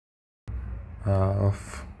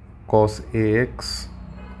of cos AX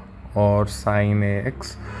or sin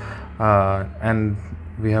AX, and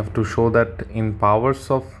we have to show that in powers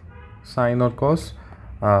of sine or cos.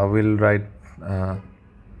 We'll write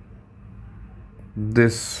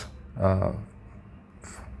this,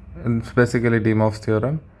 it's basically De Moivre's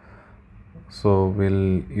theorem, so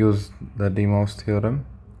we'll use the De Moivre's theorem.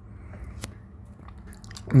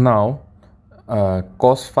 Now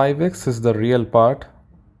cos 5x is the real part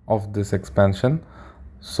of this expansion,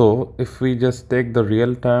 so if we just take the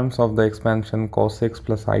real terms of the expansion cos x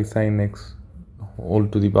plus I sin x whole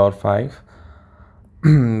to the power 5,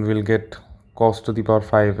 we'll get cos to the power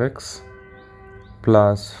 5x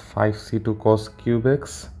plus 5c2 cos cube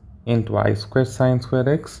x into I square sin square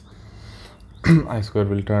x. I square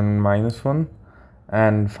will turn -1,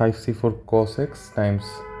 and 5c4 cos x times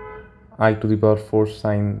I to the power 4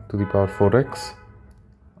 sin to the power 4x.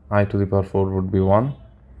 I to the power 4 would be 1.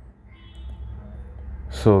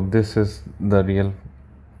 So this is the real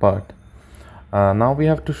part. Now we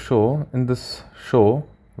have to show, in this show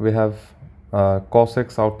we have cos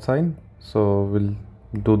x outside, so we'll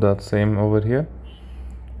do the same over here.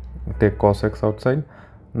 Take cos x outside.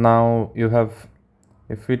 Now you have,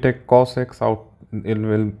 if we take cos x out,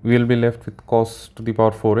 we'll be left with cos to the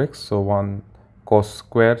power 4x, so 1 cos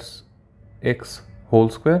squares x whole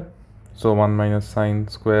square, so 1 minus sin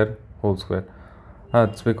square whole square.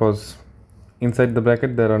 It's because inside the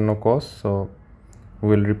bracket there are no cos, so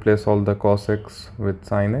we'll replace all the cos x with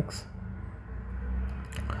sin x.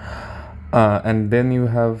 And then you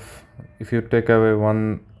have, if you take away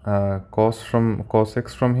one cos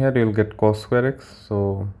x from here, you'll get cos square x,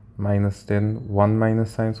 so minus 10 1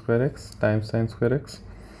 minus sin square x times sin square x.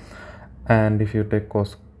 And if you take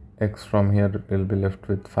cos x from here, you'll be left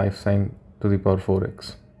with 5 sin to the power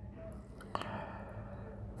 4x.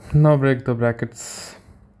 Now break the brackets,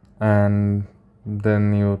 and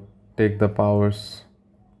then you take the powers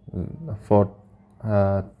for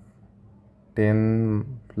 10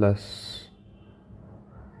 plus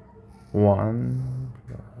 1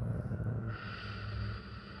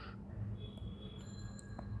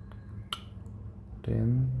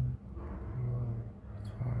 10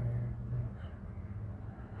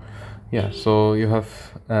 yeah, so you have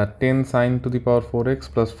 10 sin to the power 4x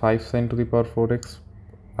plus 5 sin to the power 4x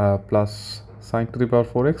plus sin to the power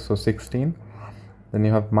 4x, so 16. Then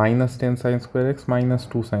you have minus 10 sin square x minus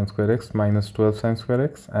 2 sin square x minus 12 sin square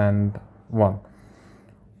x and 1.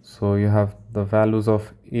 So you have the values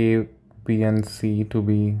of a, b and c to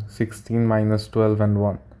be 16 minus 12 and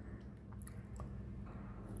 1.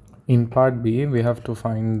 In part B, we have to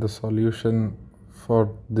find the solution for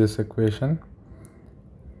this equation.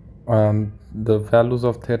 The values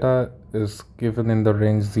of theta is given in the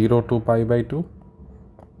range 0 to pi by 2,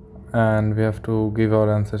 and we have to give our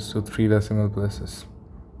answers to 3 decimal places.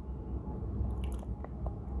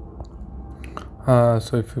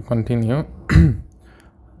 So if you continue,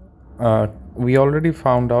 we already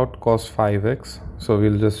found out cos 5x, so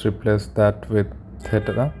we'll just replace that with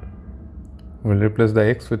theta. We'll replace the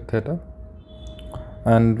x with theta,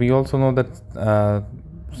 and we also know that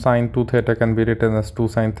sin 2 theta can be written as 2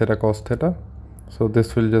 sin theta cos theta, so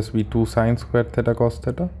this will just be 2 sin square theta cos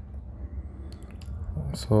theta,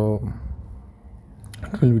 so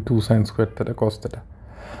it will be 2 sin square theta cos theta.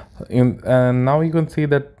 And now you can see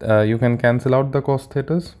that you can cancel out the cos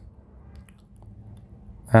thetas,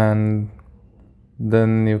 and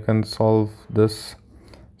then you can solve this.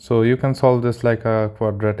 So you can solve this like a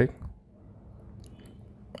quadratic,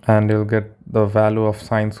 and you'll get the value of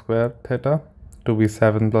sin square theta to be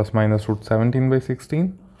 7 plus minus root 17 by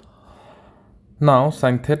 16. Now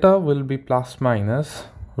sin theta will be plus minus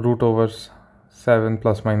root over 7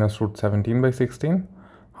 plus minus root 17 by 16.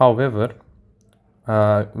 However,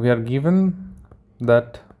 we are given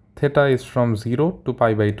that theta is from 0 to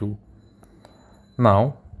pi by 2.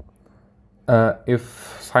 Now,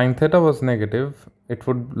 if sin theta was negative, it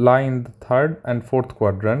would lie in the third and fourth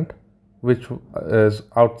quadrant, which is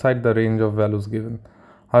outside the range of values given.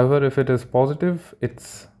 However, if it is positive,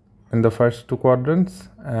 it's in the first two quadrants,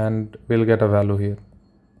 and we'll get a value here.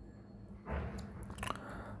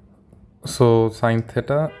 So sin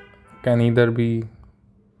theta can either be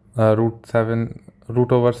root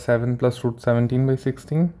over 7 plus root 17 by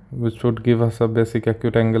 16, which would give us a basic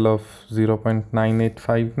acute angle of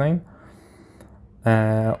 0.9859,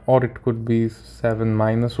 or it could be 7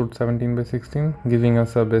 minus root 17 by 16, giving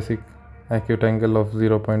us a basic acute angle of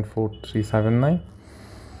 0.4379.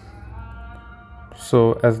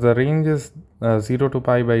 So as the range is 0 to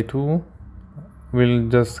pi by 2, we'll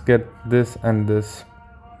just get this and this.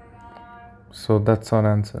 So that's our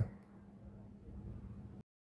answer.